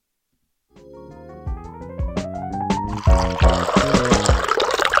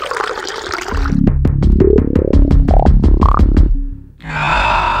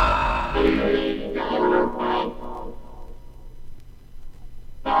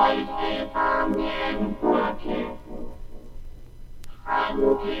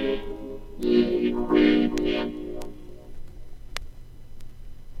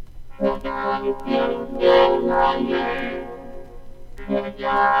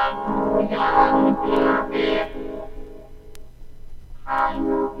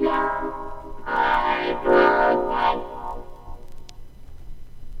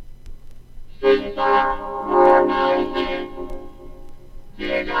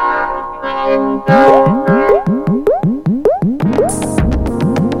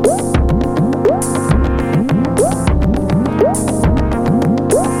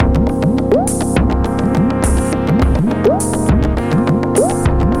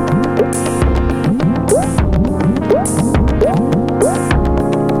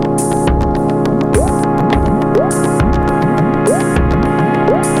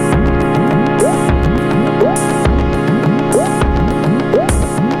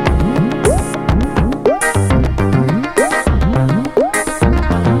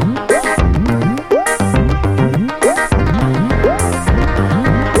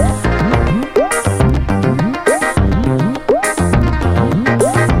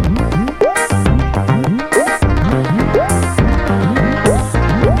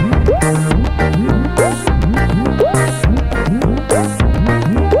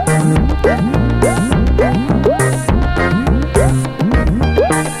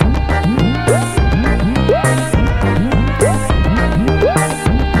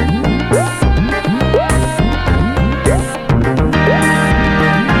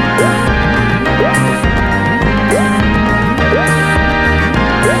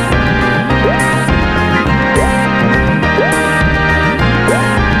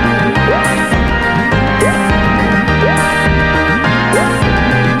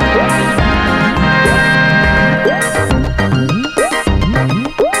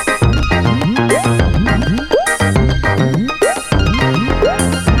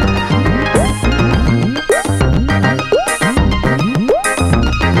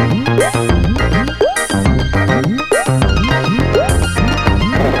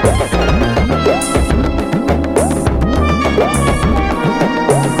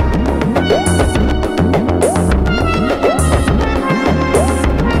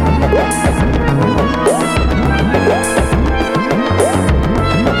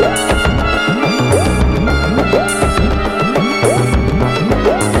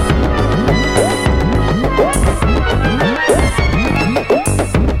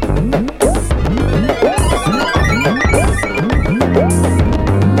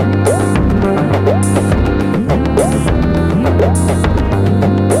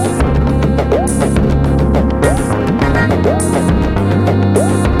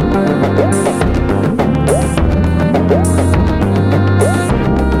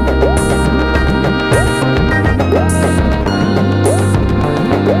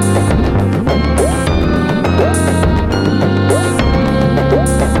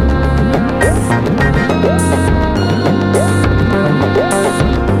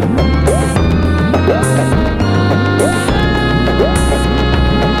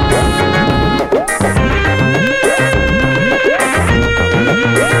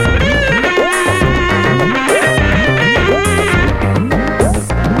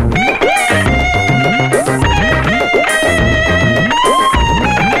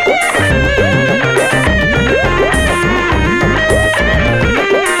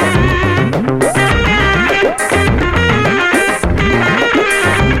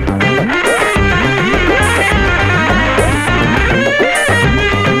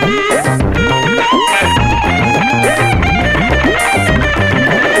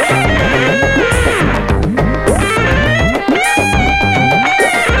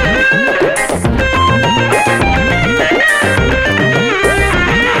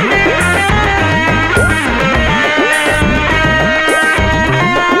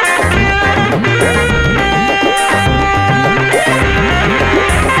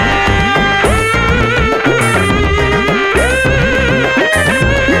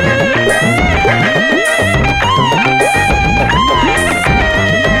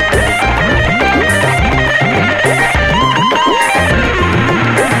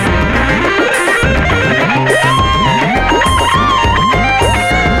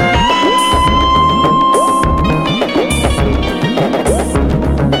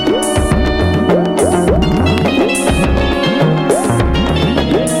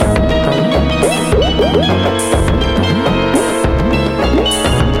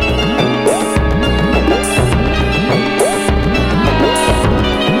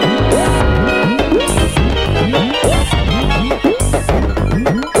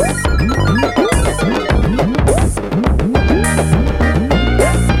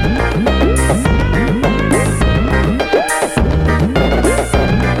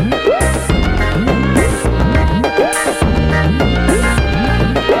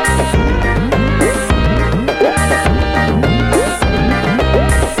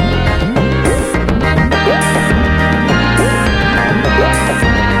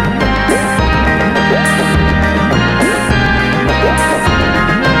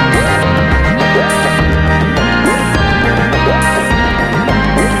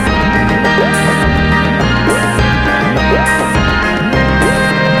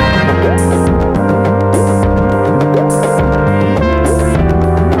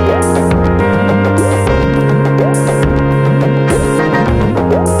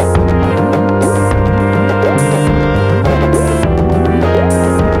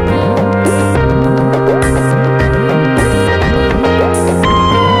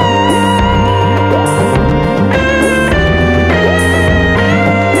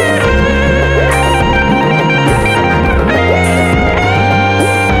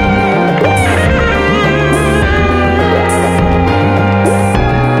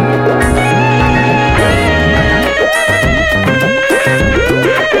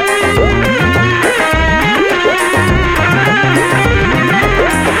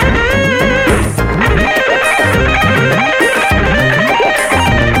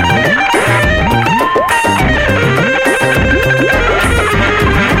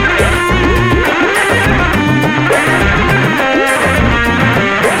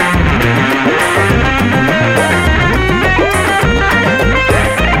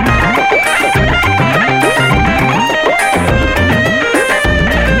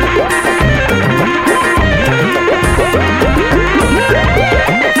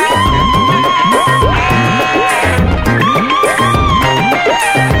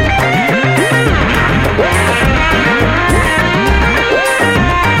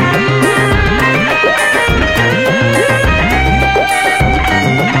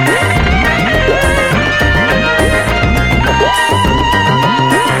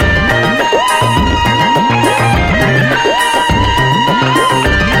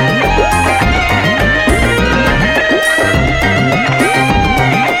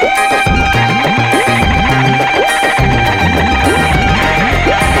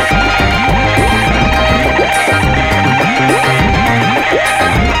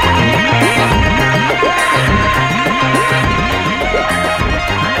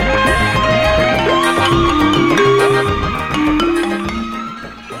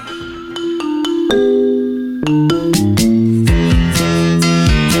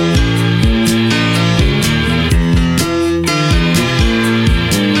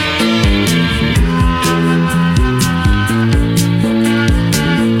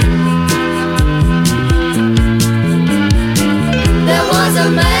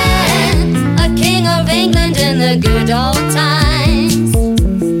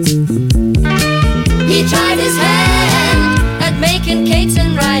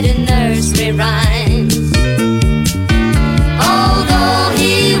reciting nursery rhymes. Although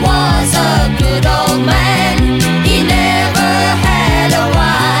he was a good old man, he never had a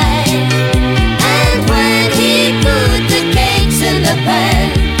wife. And when he put the cakes in the pan,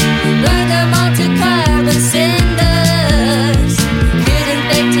 burned them all to carbon cinders, couldn't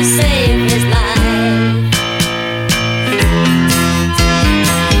beg to save his life.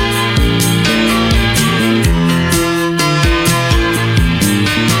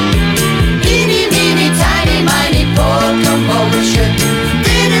 Eeny,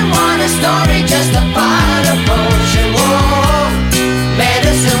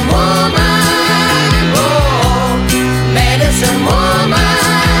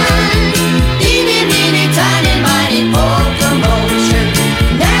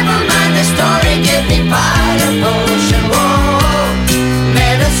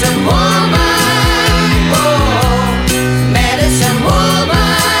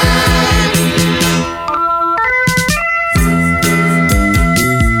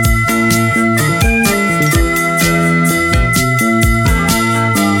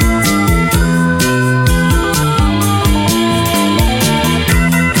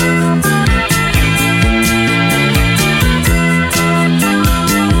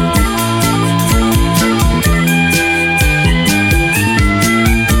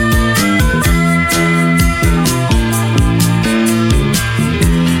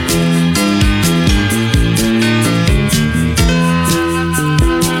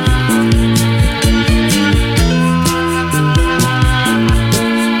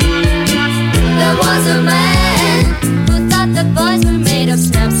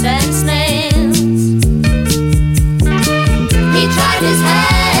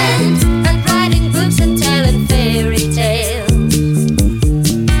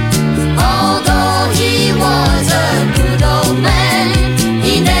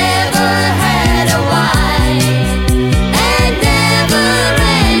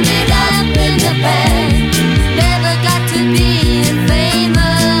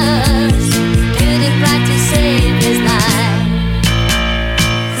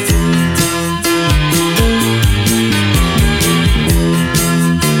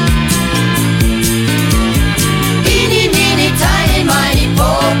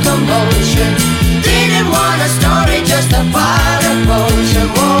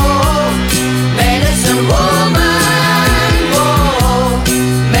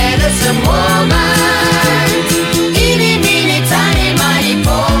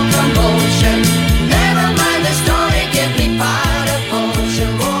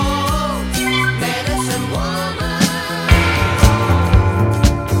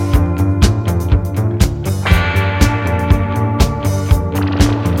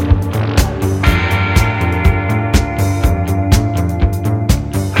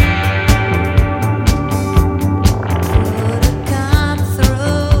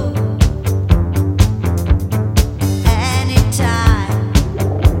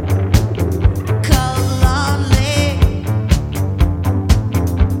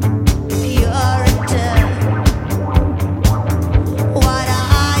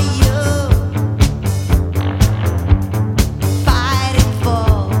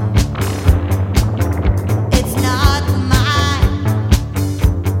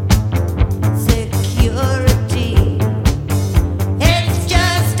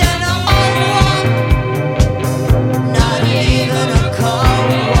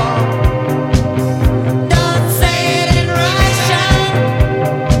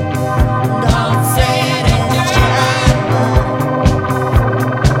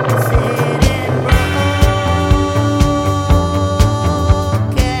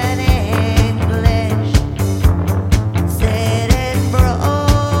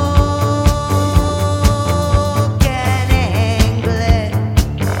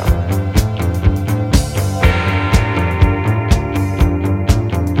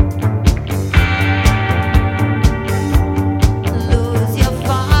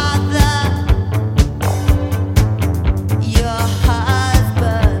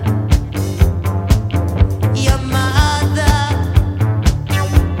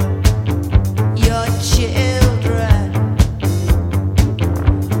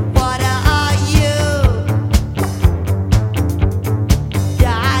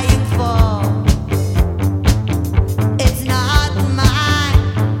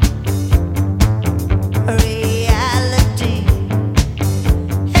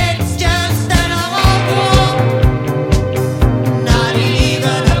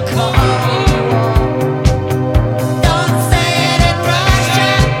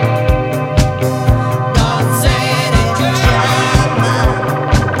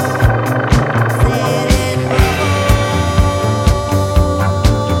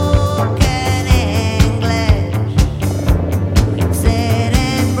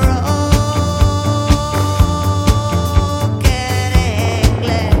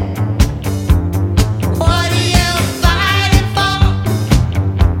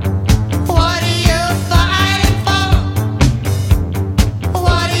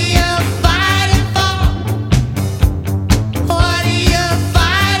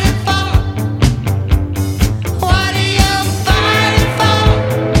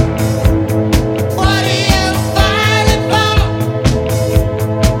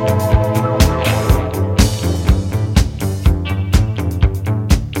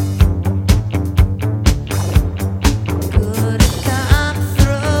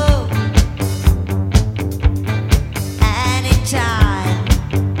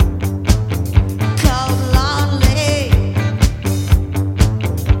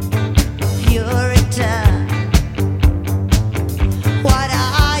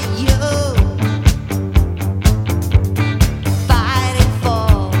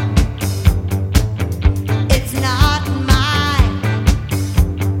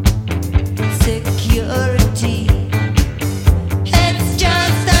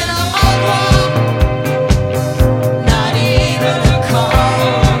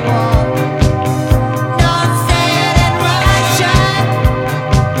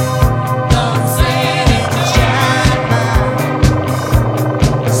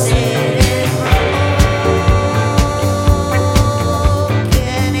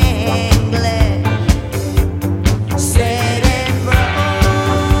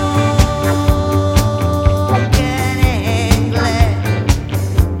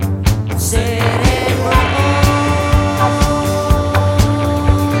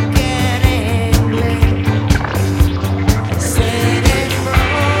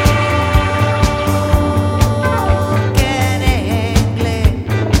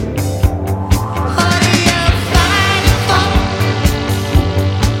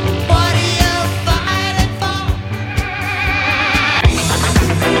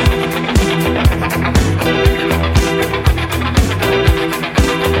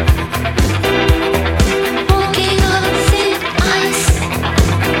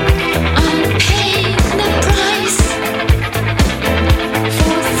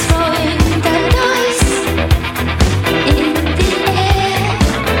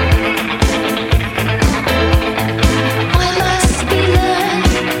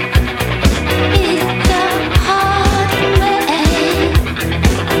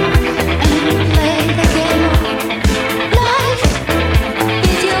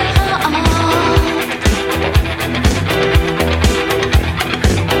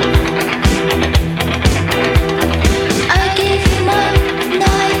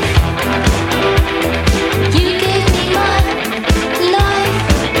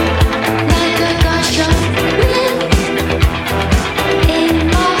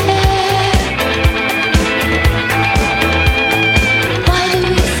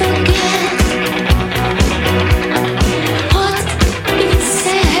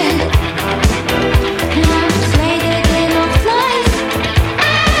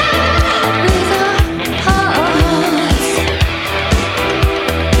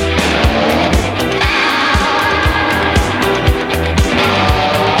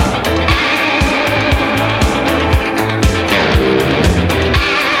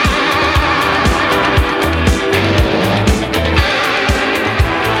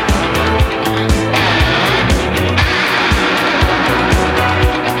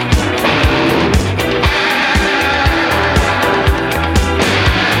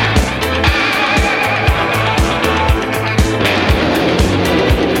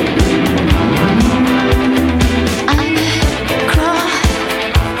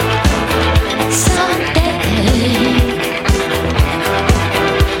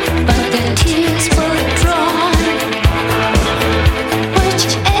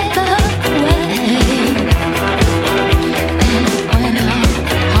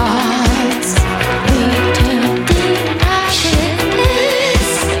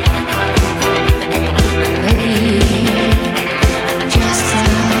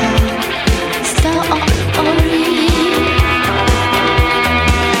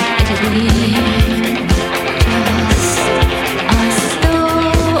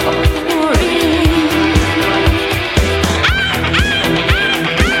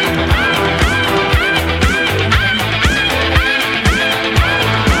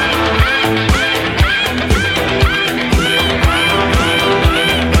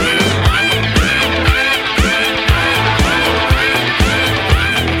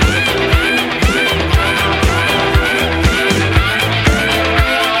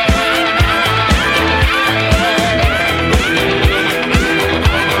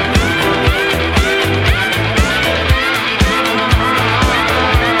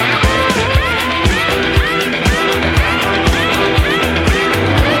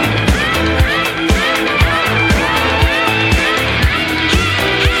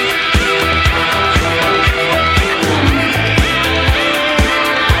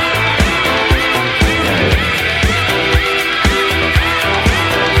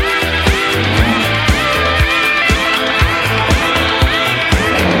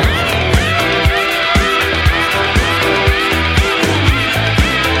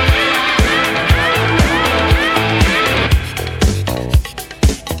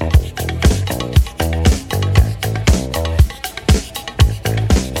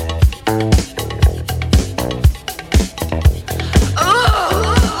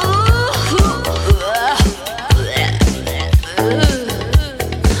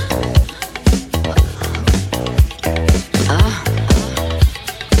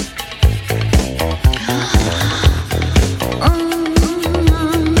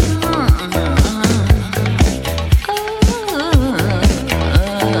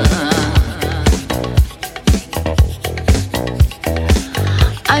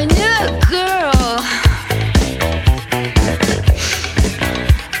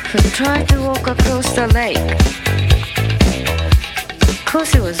 who tried to walk across the lake.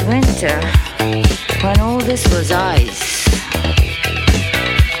 Cause it was winter when all this was ice.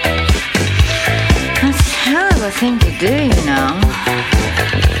 That's a hell of a thing to do, you know.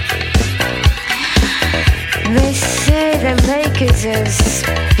 They say the lake is as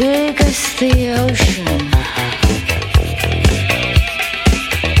big as the ocean.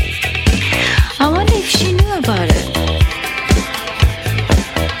 I wonder if she knew about it.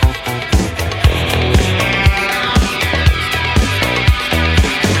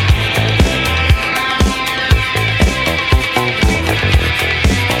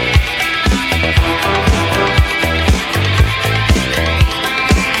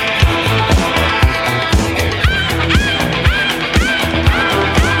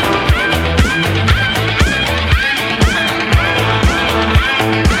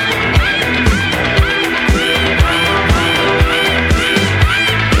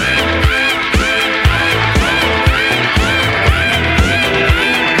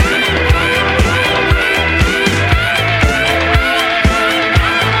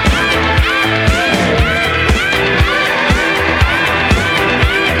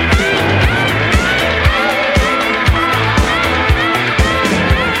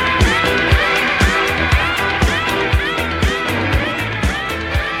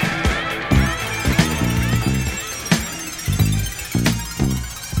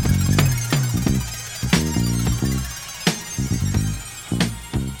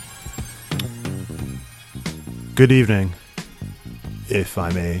 Good evening, if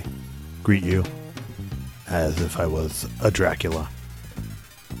I may greet you as if I was a Dracula.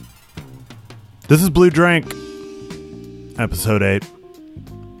 This is Blue Drink, episode 8.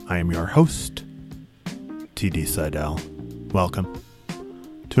 I am your host, TD Seidel. Welcome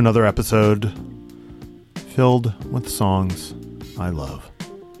to another episode filled with songs I love.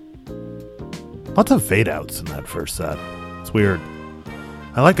 Lots of fade outs in that first set. It's weird.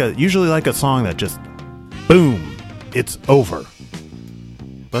 I usually like a song that just boom, it's over.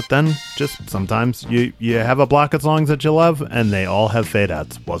 But then, just sometimes you have a block of songs that you love, and they all have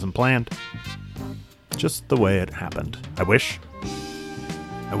fade-outs. Wasn't planned. Just the way it happened. I wish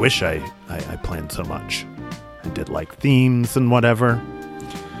I planned so much. I did like themes and whatever.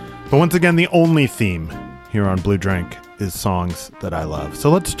 But once again, the only theme here on Blue Drink is songs that I love. So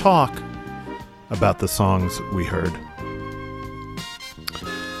let's talk about the songs we heard.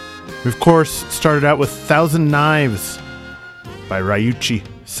 We, of course, started out with Thousand Knives by Ryuichi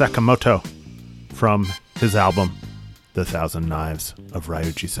Sakamoto from his album, The Thousand Knives of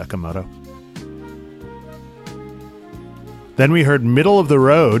Ryuichi Sakamoto. Then we heard Middle of the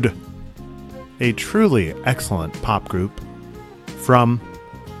Road, a truly excellent pop group from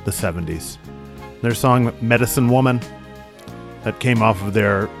the 70s. Their song Medicine Woman, that came off of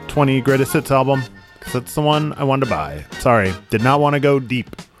their 20 Greatest Hits album. That's the one I wanted to buy. Sorry, did not want to go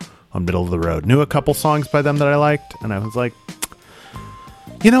deep on Middle of the Road. Knew a couple songs by them that I liked, and I was like,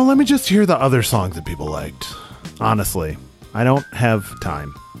 let me just hear the other songs that people liked. Honestly, I don't have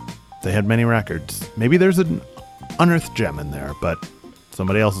time. They had many records. Maybe there's an unearthed gem in there, but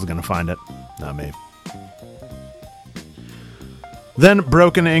somebody else is going to find it, not me. Then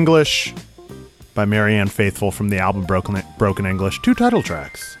Broken English by Marianne Faithfull from the album Broken English. 2 title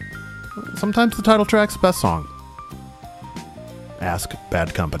tracks. Sometimes the title track's the best song. Ask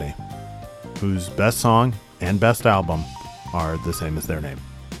Bad Company, whose best song and best album are the same as their name.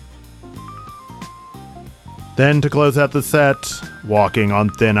 Then to close out the set, Walking on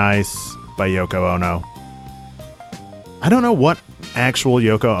Thin Ice by Yoko Ono. I don't know what actual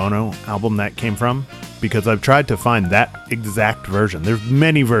Yoko Ono album that came from, because I've tried to find that exact version. There's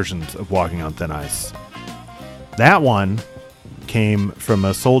many versions of Walking on Thin Ice. That one came from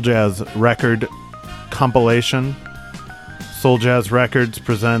a Soul Jazz record compilation. Soul Jazz Records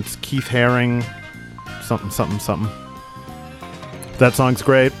presents Keith Haring, something. That song's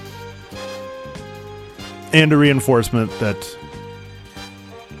great. And a reinforcement that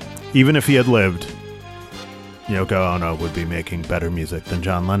even if he had lived, Yoko Ono would be making better music than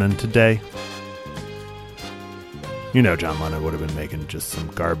John Lennon today. John Lennon would have been making just some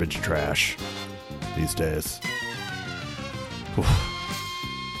garbage trash these days.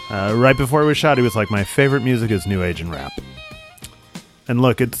 Right before we shot, he was like, my favorite music is New Age and rap. And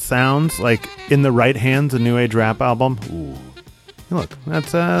look, it sounds like in the right hands, a New Age rap album. Ooh. Look,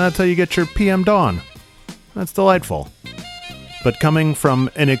 that's how you get your PM Dawn. That's delightful. But coming from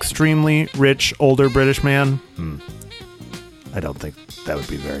an extremely rich, older British man, I don't think that would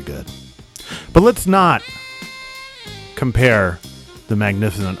be very good. But let's not compare the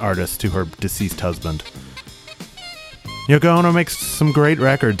magnificent artist to her deceased husband. Yoko Ono makes some great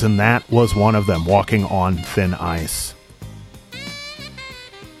records, and that was one of them, Walking on Thin Ice.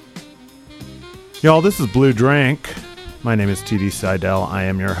 Y'all, this is Blue Drink. My name is TD Seidel. I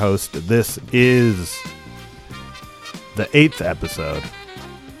am your host. This is the 8th episode.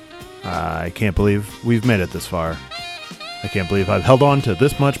 I can't believe we've made it this far. I can't believe I've held on to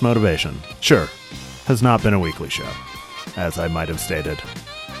this much motivation. Sure, has not been a weekly show, as I might have stated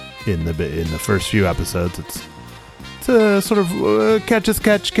in the first few episodes. It's a sort of catch as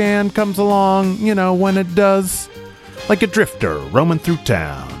catch can, comes along, when it does, like a drifter roaming through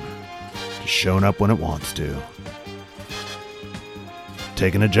town, just showing up when it wants to.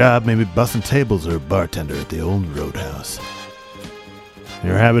 Taking a job, maybe bussing tables or a bartender at the old roadhouse.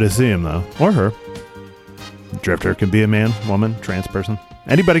 You're happy to see him, though, or her. Drifter can be a man, woman, trans person.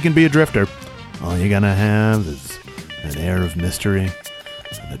 Anybody can be a drifter. All you gotta have is an air of mystery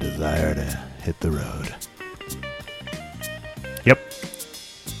and a desire to hit the road. Yep.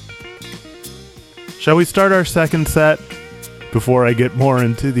 Shall we start our second set before I get more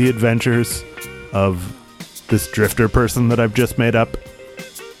into the adventures of this drifter person that I've just made up?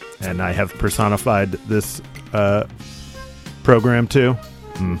 And I have personified this program too?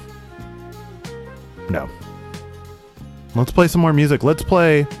 No. Let's play some more music. Let's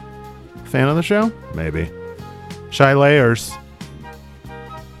play Fan of the Show? Maybe. Shy Layers.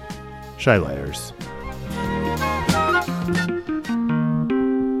 Shy Layers.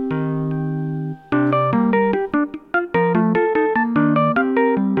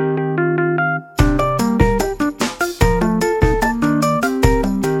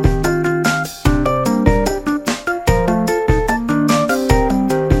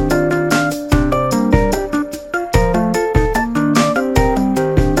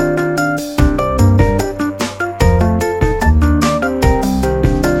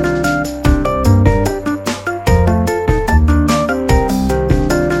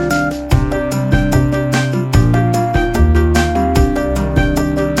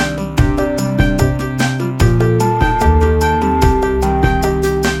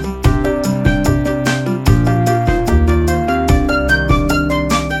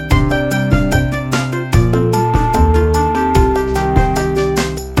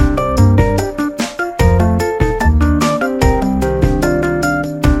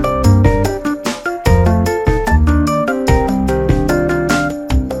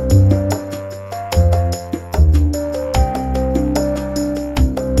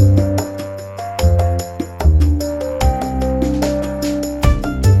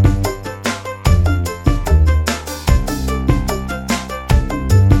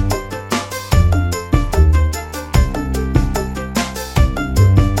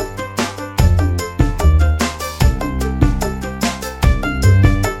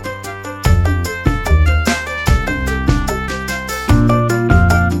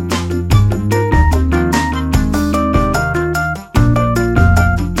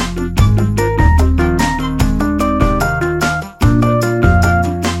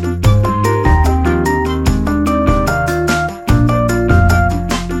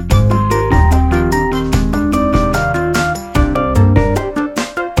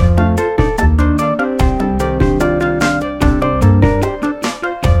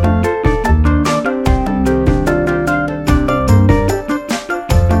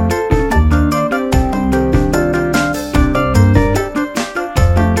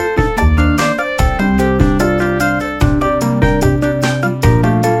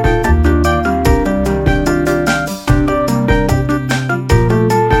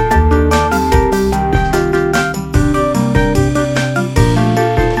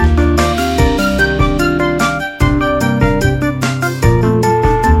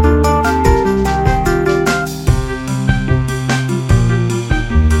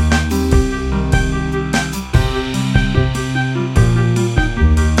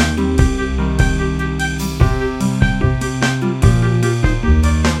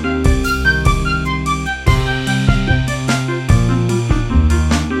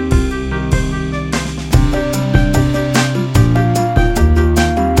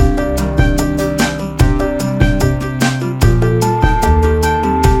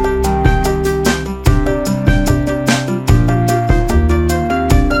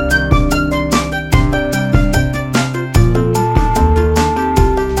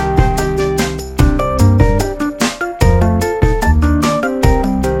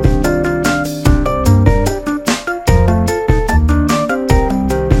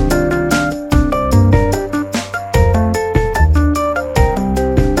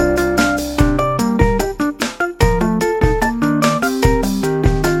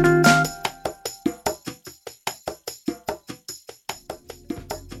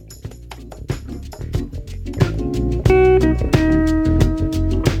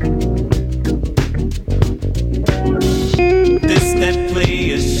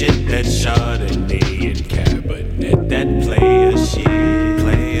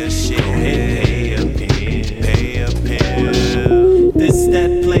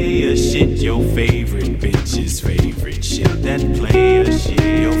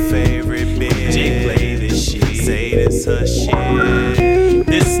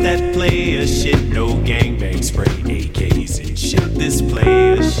 player shit, no gangbang spray, AKs and shit. This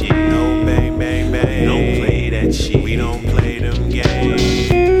player shit, no bang bang bang, don't play that shit. We don't play them games.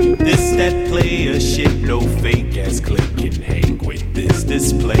 This that player shit, no fake ass click and hang with this.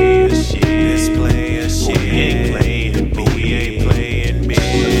 This player shit, this player shit. We ain't playing, but we ain't playing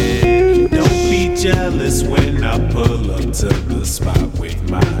big. Don't be jealous when I pull up to the spot with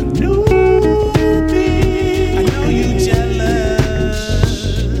my newbie. I know you jealous.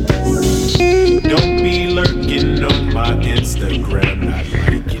 Don't be lurking on my Instagram, not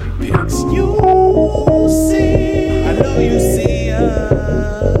liking pics. You see, I know you see us.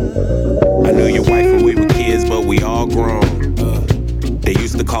 I knew your wife when we were kids, but we all grown. They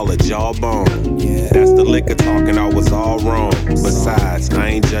used to call it jawbone. Yeah, that's the liquor talking, I was all wrong. Besides, I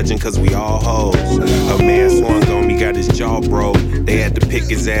ain't judging cause we all hoes. A man swung on me, got his jaw broke. They had to pick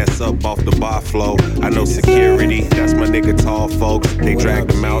his ass up off the bar floor. I know security, that's my nigga tall folks. They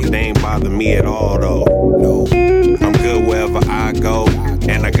dragged him out, they ain't bother me at all though. No, I'm good wherever I go.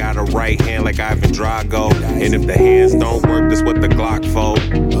 And I got a right hand like Ivan Drago. And if the hands don't work, that's what the Glock for.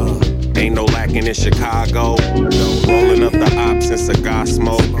 Ain't no lacking in Chicago. Rolling up the ops and cigar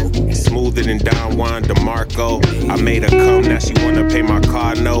smoke. Smoother than Don Juan DeMarco. I made her come, now she wanna pay my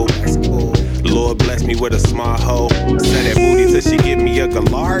car note. Lord bless me with a smart hoe. Set that booty till she give me a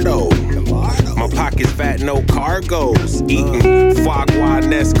Gallardo. My pockets fat, no cargos. Eating foie gras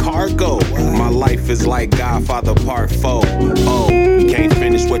nest cargo. My life is like Godfather Part 4. Oh, you can't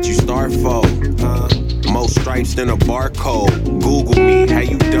finish what you start for. More stripes than a barcode. Google me, how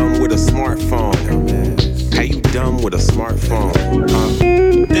you dumb with a smartphone? How you dumb with a smartphone?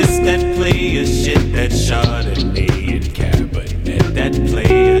 This that player shit, that Chardonnay and Cabernet. That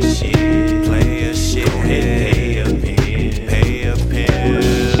player shit, player shit. Go ahead, pay a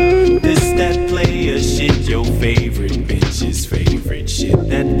pen. This that player shit, your favorite bitch's favorite shit.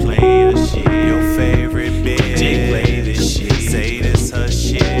 That player shit, your favorite bitch. Jay play this shit, say this her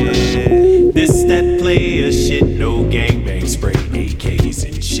shit. This that player shit, no gangbang spray, AKs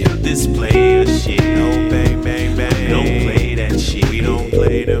and shit. This player shit, no bang bang bang, don't play that shit. We don't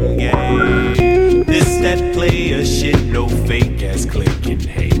play them games. This that player shit, no fake ass click and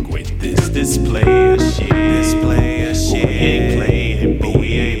hang with this. This player shit, this player shit. We ain't playing, but we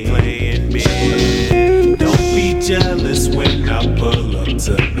ain't playing big. Don't be jealous when I pull up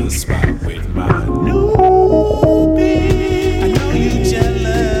to the spot with my newbie. I know you jealous.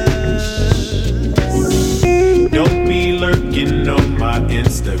 Don't be lurking on my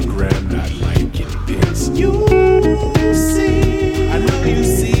Instagram, not liking pics. You see, I know you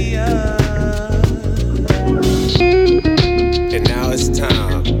see us. And now it's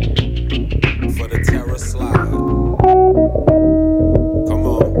time for the terror slide. Come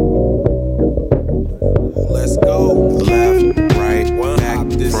on, let's go. Left, right, back,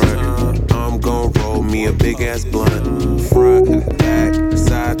 front. I'm gon' roll me a big ass blunt. Front, back,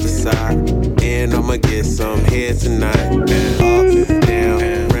 side to side. And I'ma get some here tonight. Up, down,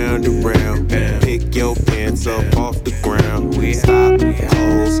 round and round. Pick your pants up off the ground. We stop,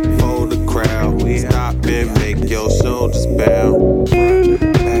 pose for the crowd. We stop and make your shoulders bound. Front,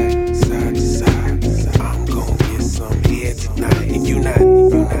 back, side to side. I'm gon' get some here tonight. And you not.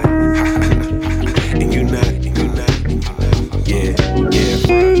 And you not. Yeah,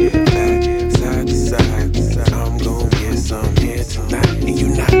 front, back, side to side. I'm gon' get some here tonight. And you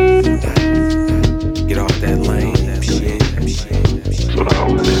not. Get off that lane, shit. So the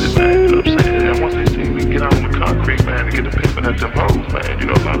whole city, man, you know what I'm saying? And once they see we get out on the concrete, man, and get the pimping at them hoes, man. You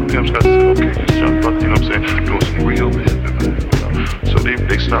know, a lot of pimps got to say, okay, just jump up, you know what I'm saying? Doing some real pimping, man. You know? So they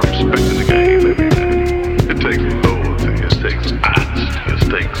start respecting the game, baby, man. It takes loyalty, it takes honesty, it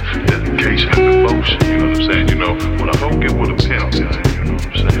takes dedication and devotion, you know what I'm saying? You know, when a hoe get with a pimp, man, you know what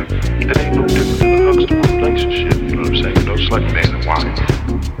I'm saying? It ain't no different than a Huxtable relationship, you know what I'm saying? You know, just like man and wife.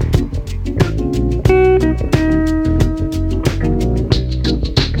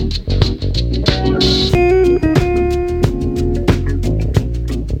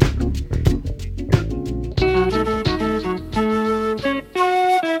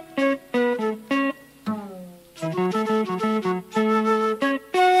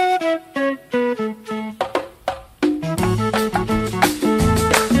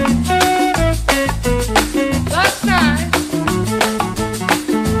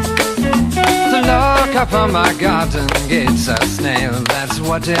 Upon my garden gates a snail, that's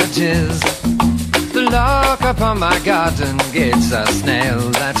what it is. The lock upon my garden gates a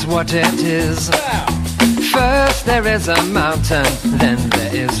snail, that's what it is. First there is a mountain, then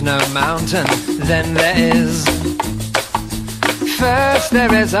there is no mountain, then there is. First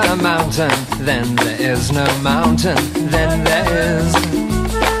there is a mountain, then there is no mountain, then there is.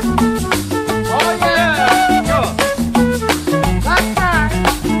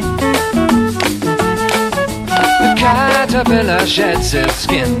 Caterpillar sheds its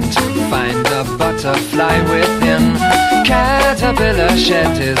skin to find a butterfly within. Caterpillar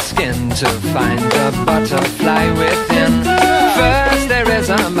sheds its skin to find a butterfly within. First there is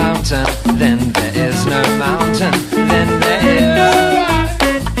a mountain, then there is no mountain, then there is.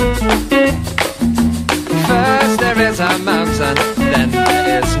 First there is a mountain, then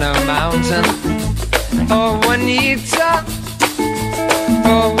there is no mountain. Oh Juanita,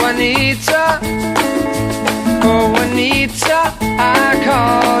 oh Juanita, oh Juanita, I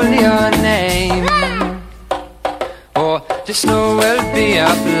call your name. Oh, the snow will be a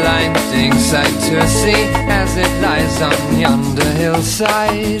blinding sight to see as it lies on yonder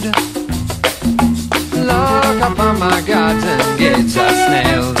hillside. Look upon my garden gates, a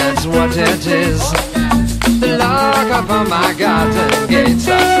snail, that's what it is. Look upon my garden gates,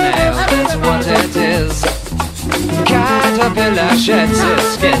 a snail, that's what it is. Caterpillar sheds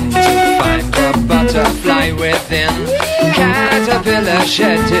its skin to find a butterfly within. Caterpillar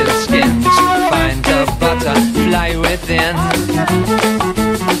sheds its skin to find a butterfly within.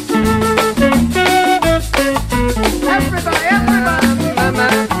 Everybody,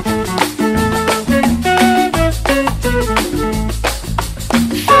 everybody.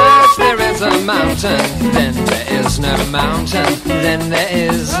 First there is a mountain, then there is no mountain, then there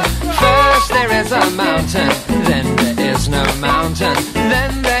is. First there is a mountain, then there is no mountain,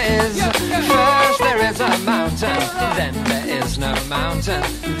 then there is. First there is a mountain, then there is no mountain,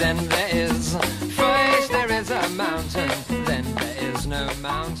 then there is. First there is a mountain, then there is no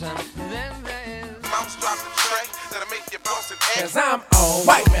mountain, then there is. Mouse drop the tray that'll make you bust an egg. Cause I'm on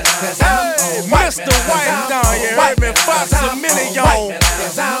white man, cause I'm on white man, Mr. White Down, you heard me, Fox a million.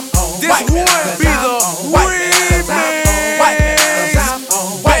 This would be the remix. Badass,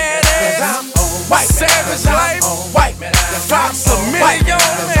 Savage Life, Fox a million,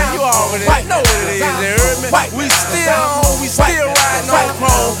 man, you already know what it is, you heard me? We still riding on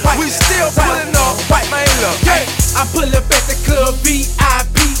chrome, we still pulling up, man, look. Yeah, I pull up at the club,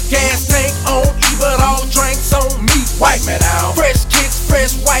 VIP, gas tank on E, but all drinks on me. White man out. Fresh kicks,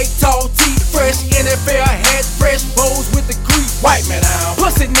 fresh white tall teeth, fresh NFL hat, fresh bows with the grease. White man out.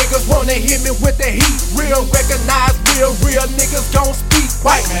 Pussy niggas wanna hit me with the heat. Real recognize, real niggas gon' speak.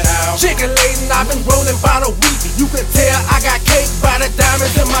 White man out. Chicken laden, I've been rolling by the week. You can tell I got cake by the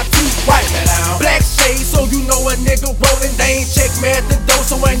diamonds in my teeth. White man out. Black shades, so you know a nigga rolling. They ain't check me at the door,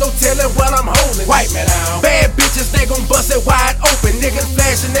 so ain't no telling what I'm holding. White man out. Bad bitches, they gon' bust it wide open. Niggas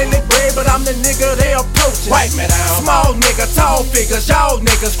flashing in the bread, but I'm the nigga they approaching. White man out. Small nigga, tall figures, y'all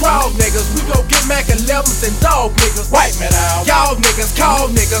niggas, crowd niggas. We gon' get Mac 11s and dog niggas. White man out. Y'all niggas, call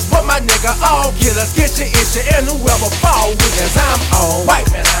niggas, but my nigga all killers. Get your issue and whoever fall with. Cause I'm on white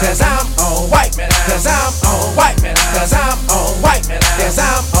man out. Cause I'm on white man out. Cause I'm on white man out. Cause I'm on white man out. Cause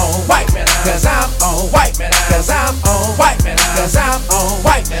I'm on white man out. Cause I'm on white man out. Cause I'm on white man out. Cause I'm on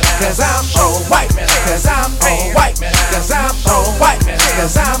white man out. Cause I'm on white man out. Cause I'm on white man out. Cause I'm on white man out. Cause I'm on white man out.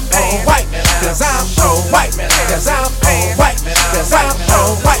 Cause I'm on white man out. Cause I'm on white man out. Cause I'm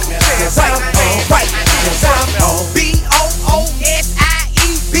on white man out. Cause I'm on white man out. Cause I'm on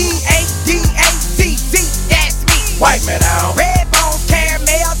BOOSIEBADAZZ. That's me. White man out. Red bones,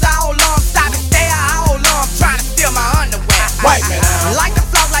 caramels, all on. Stop and stare, all on. Trying to steal my underwear. White man out. Like the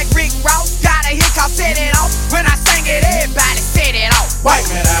flow like Rick Ross. Got a hit called Set It Off. When I sing it, everybody set it off. White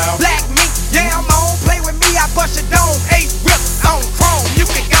man out. Black meat, yeah, I'm on. Play with me, I bust your dome. 8 whips on chrome, you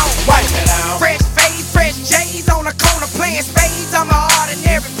can go. White man out. Fresh face, fresh J's on the corner playing spades. I'm an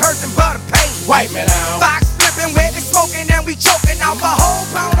ordinary person, but I'm paid. White man out. Fox flipping, wet and smoking, and we choking off a whole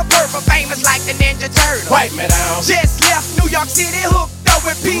pound of purple. Famous like the Ninja Turtle. White man out. Just left New York City, hooked up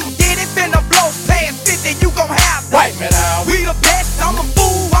with P. Diddy finna blow past 50, you gon' have that. White man out. We the best, I'm a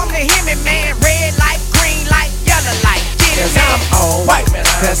fool, I'm the Hemi man. Red light, green light, yellow light. Get it, man. Cause I'm on white man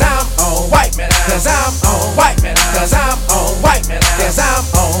out. Cause I'm on white man out. Cause I'm on white man out. Cause I'm on white man out. Cause I'm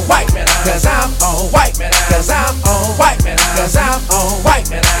on white man out. Cause I'm on white man out. Cause I'm on white man out. Cause I'm on white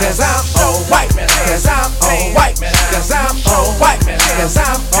man out. Cause I'm on white man out. Cause I'm on white man out. Cause I'm on white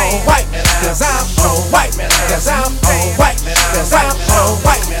man out. Cause I'm on white man out. Cause I'm on white man out. Cause I'm on white man out. Cause I'm on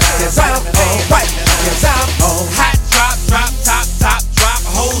white man out. Cause I'm on white man out. Cause I'm on hot drop, top drop,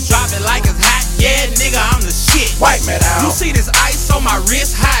 whole drop it like it's hot. Yeah, nigga, I'm the shit. White man out. You see this ice on my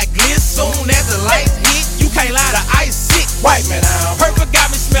wrist, high glitz. Soon as the lights hit, you can't lie, the ice sick. White man out. Purple got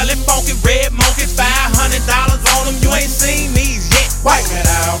me smelling funky, red monkey, $500 on them. You ain't seen these yet. White man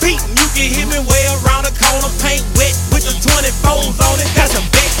out. Beatin', you can hit me way around the corner, paint wet with the 24s on it. That's a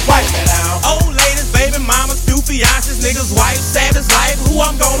bitch. White man out. Old ladies, baby mamas, few fiances, niggas, wife, Savage Life. Who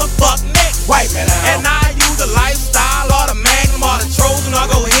I'm gonna fuck next? White man out. And I use the lifestyle or the Magnum or the Trojan, or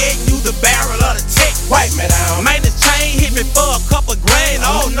go ahead and use the barrel of the tech. White man out. Man, this chain hit me for a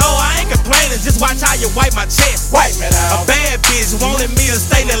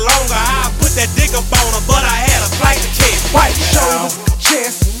slightly longer, I put that dick up on her, but I had a flight to catch. White shoulders,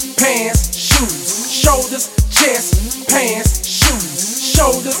 chest, pants, shoes. Shoulders, chest, pants, shoes.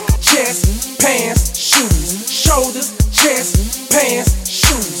 Shoulders, chest, pants, shoes. Shoulders, chest, pants,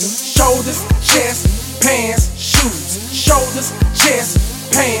 shoes. Shoulders, chest, pants, shoes. Shoulders, chest,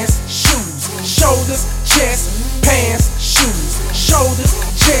 pants, shoes. Shoulders, chest, pants, shoes. Shoulders,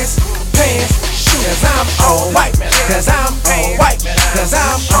 chest, pants, shoes. Cause I'm all white, cause I'm all white, cause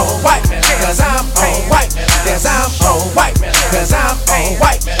I'm all white, cause I'm all white, cause I'm all white, cause I'm all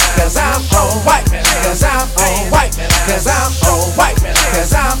white, cause I'm all white, cause I'm all white, cause I'm all white,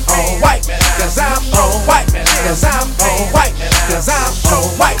 cause I'm all white, cause I'm all white, cause I'm all white, cause I'm all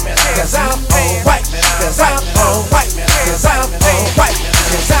white, cause I'm all white, cause I'm all white, cause I'm all white,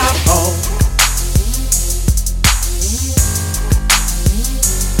 cause I'm all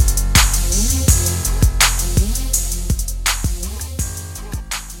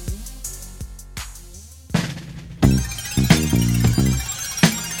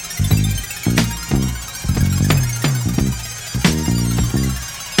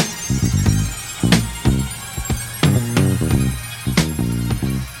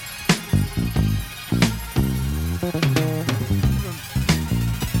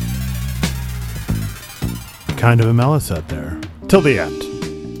Kind of a mellow set there. Till the end.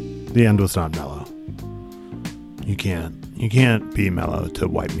 The end was not mellow. You can't be mellow to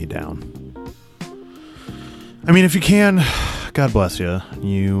Wipe Me Down. I mean, if you can, God bless you.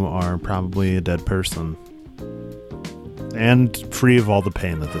 You are probably a dead person. And free of all the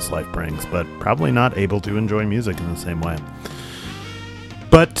pain that this life brings, but probably not able to enjoy music in the same way.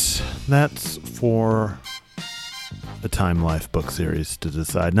 But that's for the Time Life book series to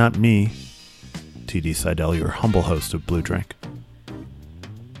decide, not me, TD Seidel, your humble host of Blue Drink.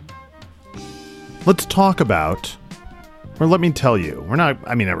 Let's talk about, or let me tell you,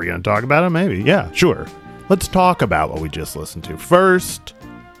 are we going to talk about it? Maybe. Yeah, sure. Let's talk about what we just listened to. First,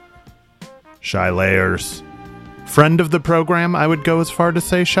 Shy Layers. Friend of the program, I would go as far to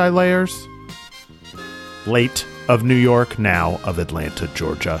say Shy Layers. Late of New York, now of Atlanta,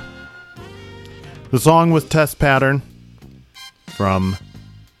 Georgia. The song was Test Pattern from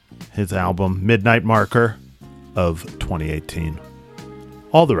his album Midnight Marker of 2018.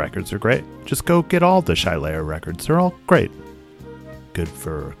 All the records are great. Just go get all the Shy Layer records. They're all great. Good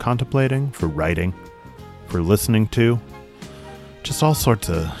for contemplating, for writing, for listening to. Just all sorts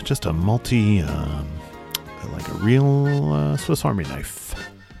of, just a multi, like a real Swiss Army knife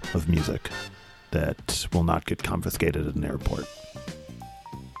of music that will not get confiscated at an airport.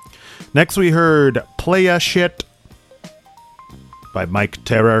 Next we heard Playa Shit by Mike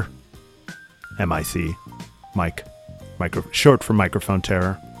Terror. MIC. Mike. Short for Microphone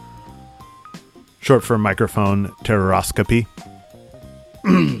Terror. Short for Microphone Terroroscopy.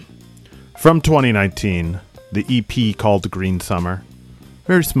 From 2019, the EP called Green Summer.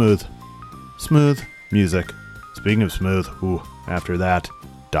 Very smooth. Smooth music. Speaking of smooth, after that,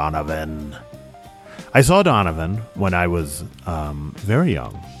 Donovan. I saw Donovan when I was very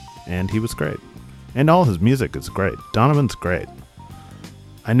young, and he was great. And all his music is great. Donovan's great.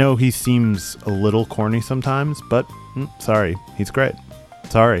 I know he seems a little corny sometimes, but sorry, he's great.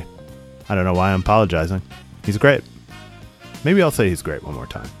 Sorry. I don't know why I'm apologizing. He's great. Maybe I'll say he's great one more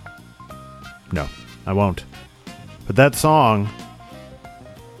time. No, I won't. But that song,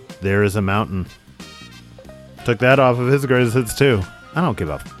 There Is a Mountain, took that off of his greatest hits too. I don't give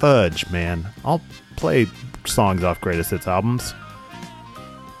a fudge, man. I'll play songs off greatest hits albums.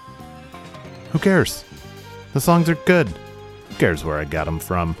 Who cares? The songs are good. Who cares where I got them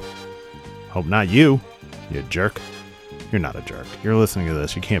from? Hope not you jerk. You're not a jerk. You're listening to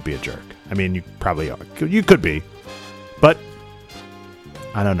this. You can't be a jerk. I mean, you probably are. You could be. But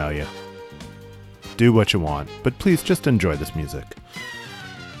I don't know you. Do what you want. But please just enjoy this music.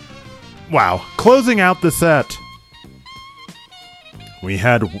 Wow. Closing out the set, we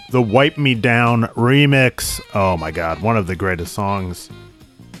had the Wipe Me Down remix. Oh my God. One of the greatest songs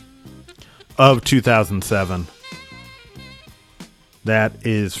of 2007. That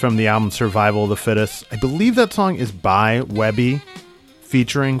is from the album Survival of the Fittest. I believe that song is by Webby,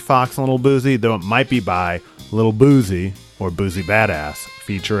 featuring Fox and Little Boozy, though it might be by Little Boozy or Boozy Badass,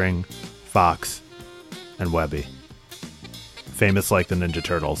 featuring Fox and Webby. Famous like the Ninja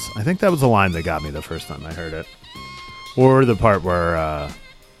Turtles. I think that was the line that got me the first time I heard it. Or the part where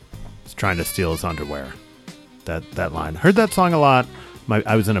he's trying to steal his underwear. That line. Heard that song a lot.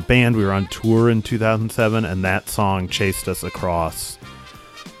 I was in a band. We were on tour in 2007, and that song chased us across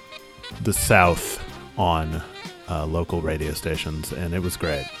the South on local radio stations, and it was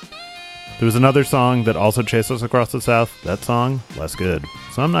great. There was another song that also chased us across the South. That song, less good.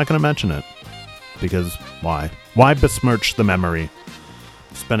 So I'm not going to mention it. Because why? Why besmirch the memory?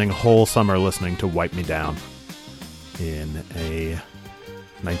 Spending a whole summer listening to Wipe Me Down in a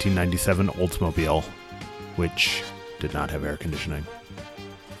 1997 Oldsmobile, which did not have air conditioning.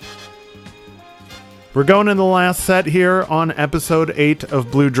 We're going in the last set here on episode 8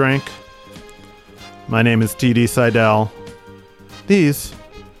 of Blue Drink. My name is TD Seidel. These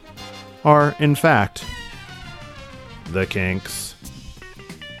are, in fact, the Kinks.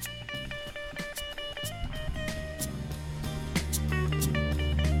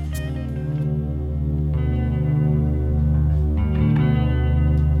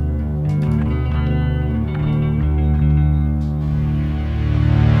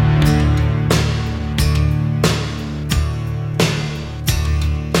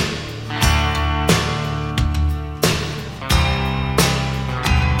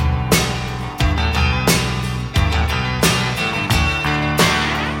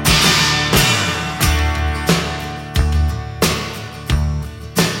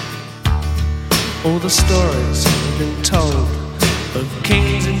 All the stories have been told of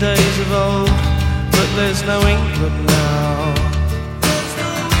kings in days of old, but there's no England now.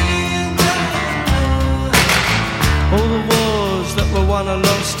 All the wars that were won or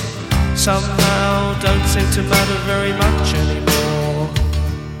lost somehow don't seem to matter very much anymore.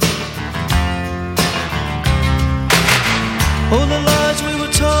 All the lies we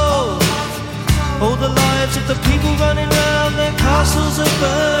were told, all the lives of the people running round, their castles are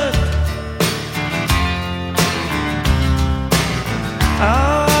burned.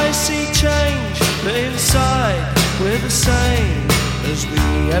 I see change, but inside we're the same as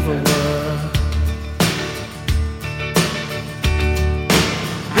we ever were.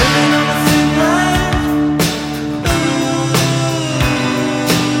 Living on a thin line.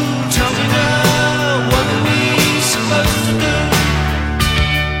 Tell me now, what are we supposed to do?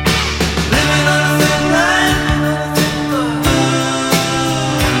 Living on a thin line.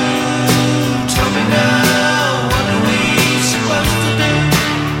 Tell me now, what are we supposed to do?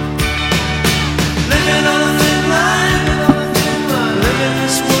 Living on a thin line, living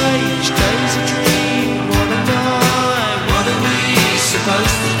this way each day's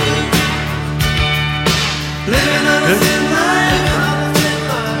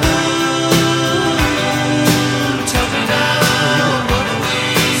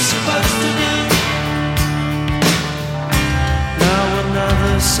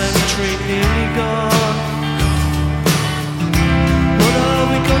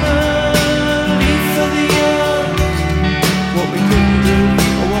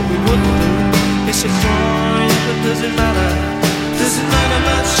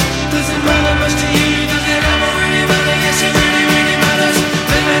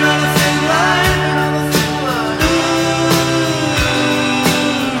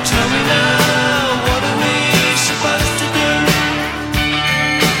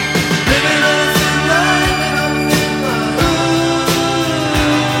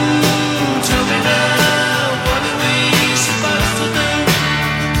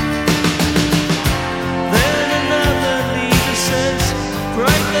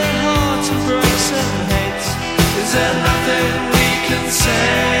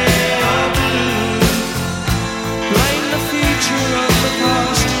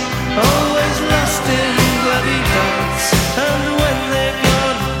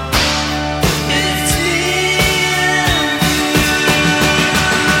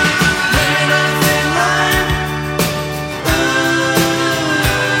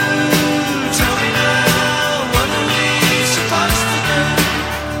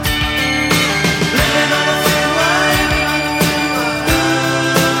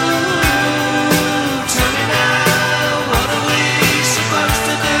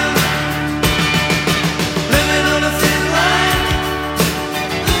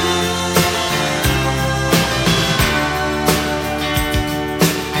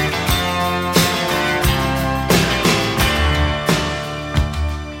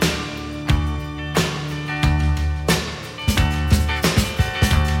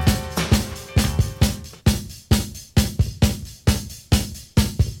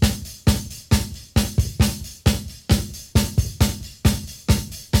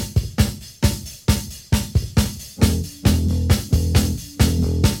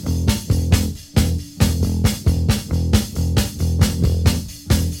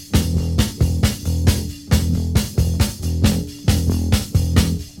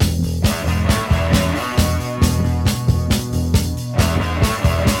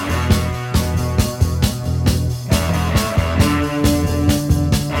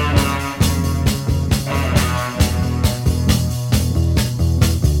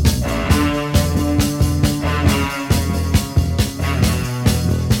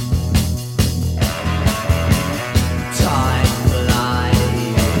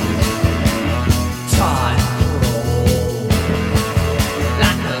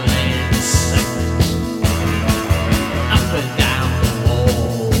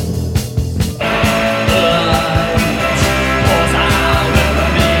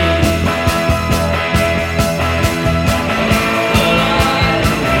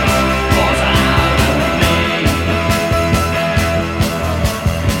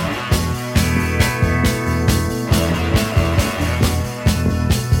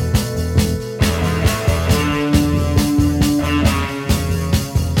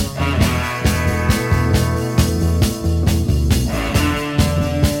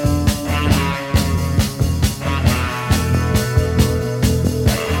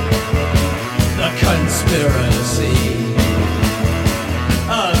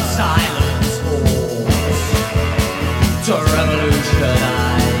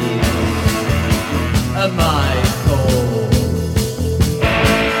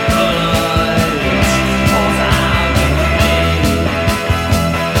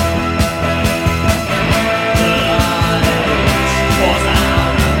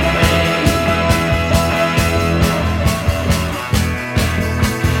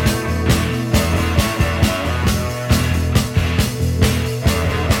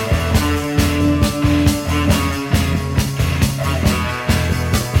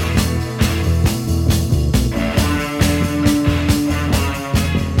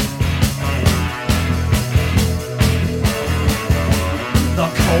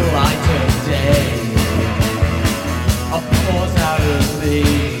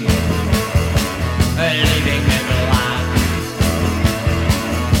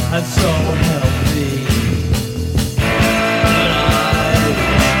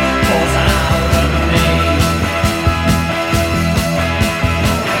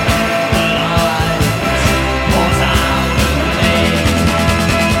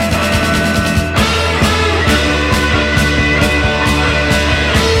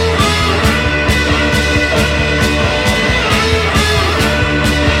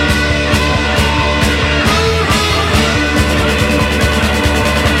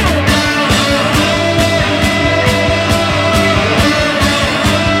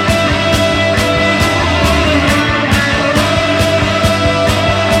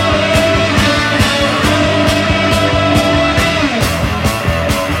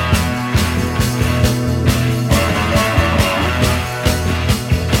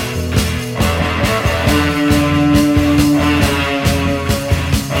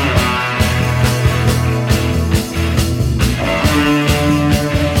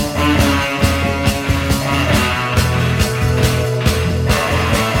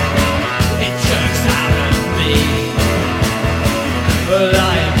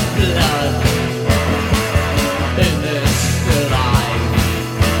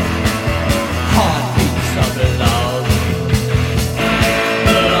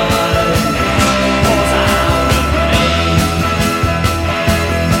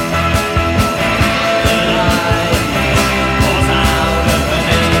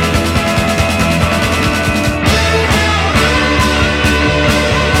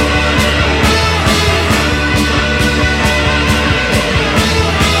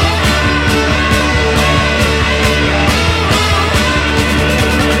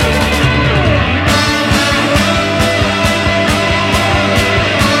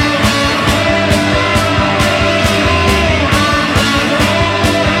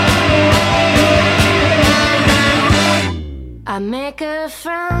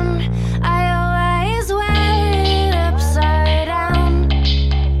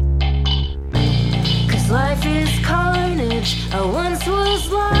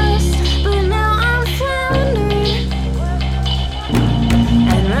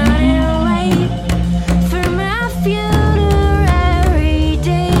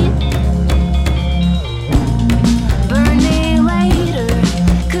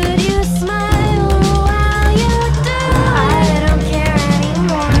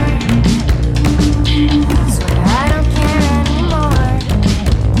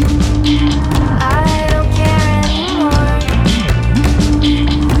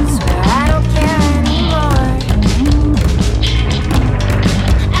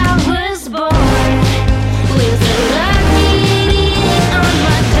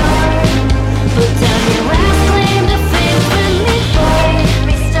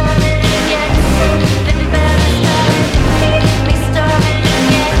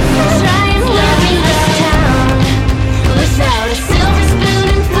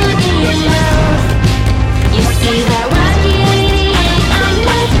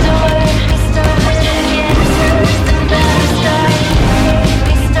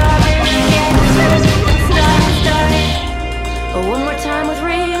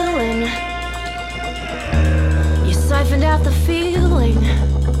got the feeling.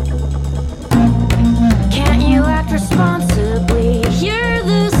 Can't you act responsibly? You're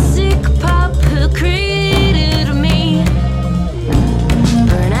the sick pup who created me.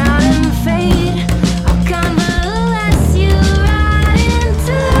 Burn out and fade. I'll convalesce you right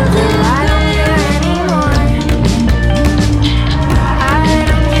into the I don't care anymore. I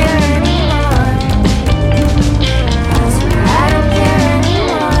don't care anymore. I don't care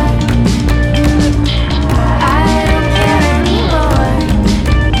anymore. I don't care anymore.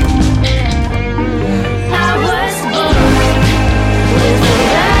 I was born with a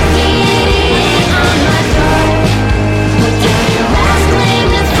lucky on my door. But down your last claim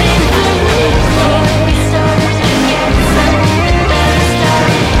to fame for me. We started again, somewhere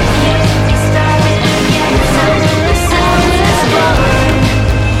started. We started again, somewhere born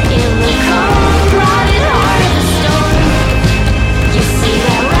in the cold, crowded heart of the storm. You see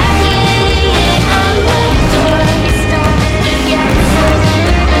that writing on my door. We started again, somewhere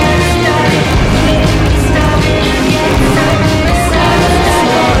started. We started again, somewhere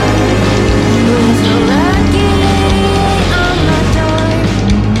born. With a lucky on my door.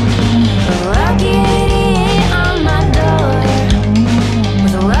 A lucky on my door.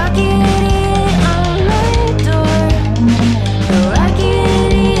 With a lucky on my door. A lucky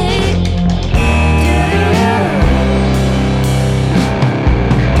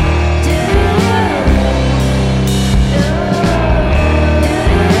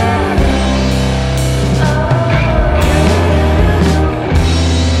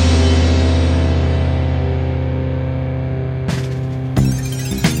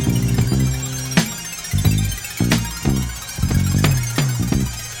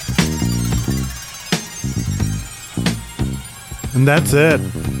And that's it.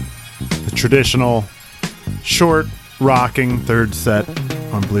 The traditional short rocking third set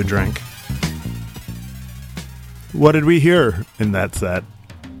on Blue Drink. What did we hear in that set?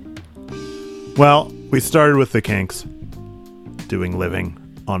 Well, we started with the Kinks doing Living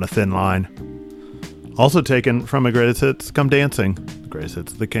on a Thin Line. Also taken from a Greatest Hits Come Dancing. Greatest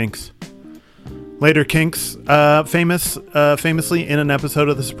Hits of the Kinks. Later Kinks, famously in an episode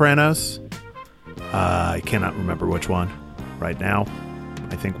of The Sopranos. I cannot remember which one right now.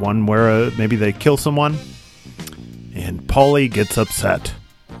 I think one where maybe they kill someone and Paulie gets upset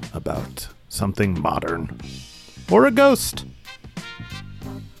about something modern or a ghost.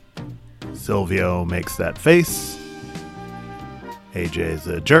 Silvio makes that face. AJ's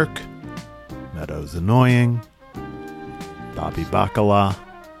a jerk. Meadows annoying. Bobby Bacala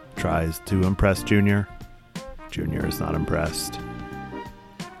tries to impress Junior. Junior is not impressed.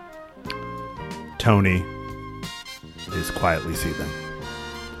 Tony is quietly seething.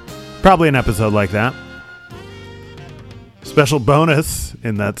 Probably an episode like that. Special bonus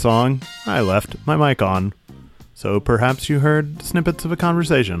in that song, I left my mic on, so perhaps you heard snippets of a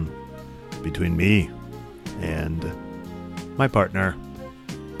conversation between me and my partner.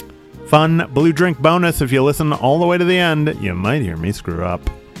 Fun Blue Drink bonus. If you listen all the way to the end, you might hear me screw up.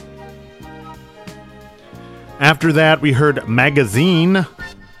 After that, we heard Magazine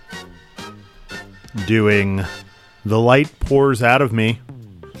doing The Light Pours Out of Me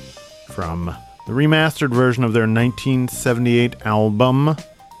from the remastered version of their 1978 album,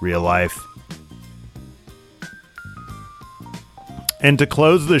 Real Life. And to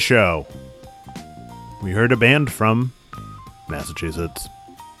close the show, we heard a band from Massachusetts,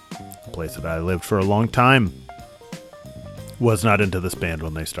 a place that I lived for a long time. Was not into this band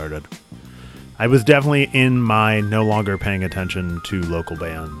when they started. I was definitely in my no longer paying attention to local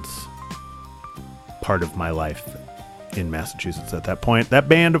bands part of my life in Massachusetts at that point. That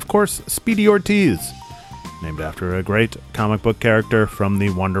band, of course, Speedy Ortiz, named after a great comic book character from the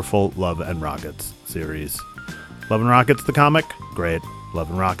wonderful Love and Rockets series. Love and Rockets the comic? Great. Love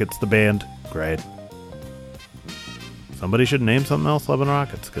and Rockets the band? Great. Somebody should name something else Love and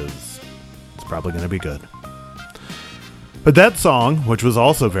Rockets, because it's probably going to be good. But that song, which was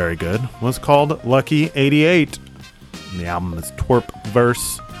also very good, was called Lucky 88. And the album is Twerp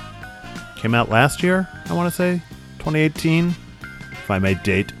Verse. Came out last year, I want to say, 2018, if I may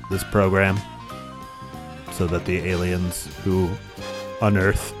date this program, so that the aliens who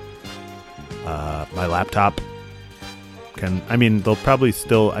unearth my laptop can, they'll probably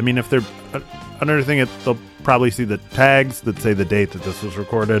still, if they're unearthing it, they'll probably see the tags that say the date that this was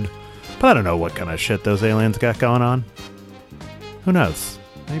recorded, but I don't know what kind of shit those aliens got going on. Who knows?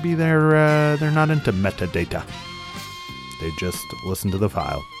 Maybe they're not into metadata. They just listen to the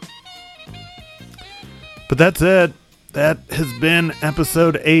file. But that's it. That has been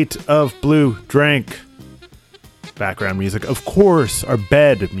episode 8 of Blue Drink. Background music, of course, our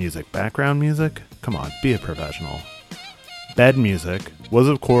bed music. Background music? Come on, be a professional. Bed Music was,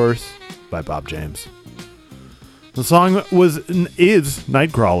 of course, by Bob James. The song is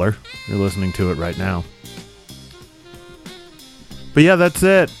Nightcrawler. You're listening to it right now. But yeah, that's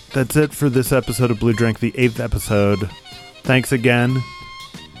it. That's it for this episode of Blue Drink, the 8th episode. Thanks again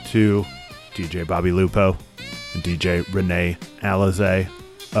to DJ Bobby Lupo and DJ Renee Alize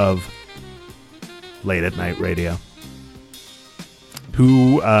of Late at Night Radio,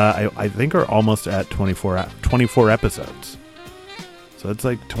 who I think are almost at 24 episodes. So it's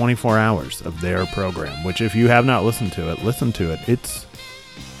like 24 hours of their program, which if you have not listened to it, listen to it. It's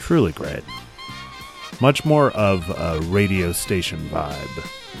truly great. Much more of a radio station vibe.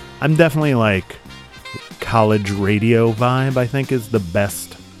 I'm definitely like college radio vibe, I think is the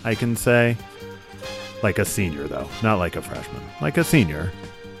best I can say. Like a senior, though. Not like a freshman. Like a senior.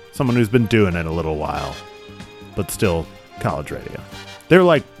 Someone who's been doing it a little while, but still college radio. They're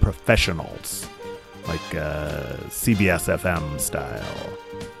like professionals. Like CBS FM style.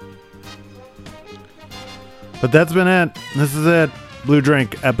 But that's been it. This is it. Blue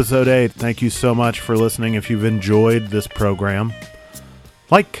Drink, episode 8. Thank you so much for listening. If you've enjoyed this program,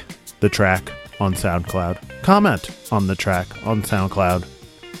 like the track on SoundCloud. Comment on the track on SoundCloud.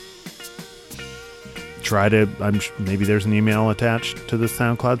 Try to, maybe there's an email attached to the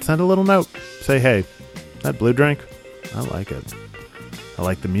SoundCloud. Send a little note. Say, hey, that Blue Drink, I like it. I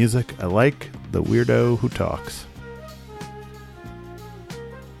like the music. I like the weirdo who talks.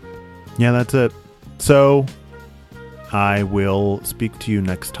 Yeah, that's it. So, I will speak to you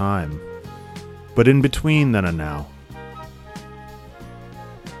next time. But in between then and now,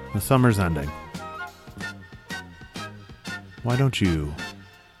 the summer's ending. Why don't you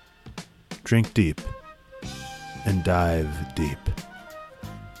drink deep and dive deep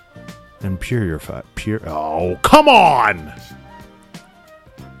and purify? Oh, come on!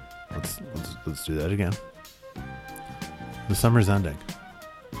 Let's do that again. The summer's ending.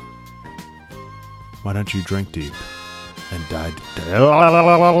 Why don't you drink deep and dive?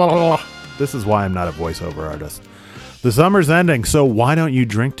 This is why I'm not a voiceover artist. The summer's ending, so why don't you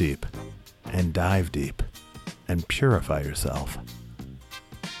drink deep and dive deep and purify yourself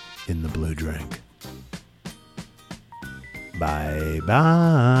in the Blue Drink. Bye bye.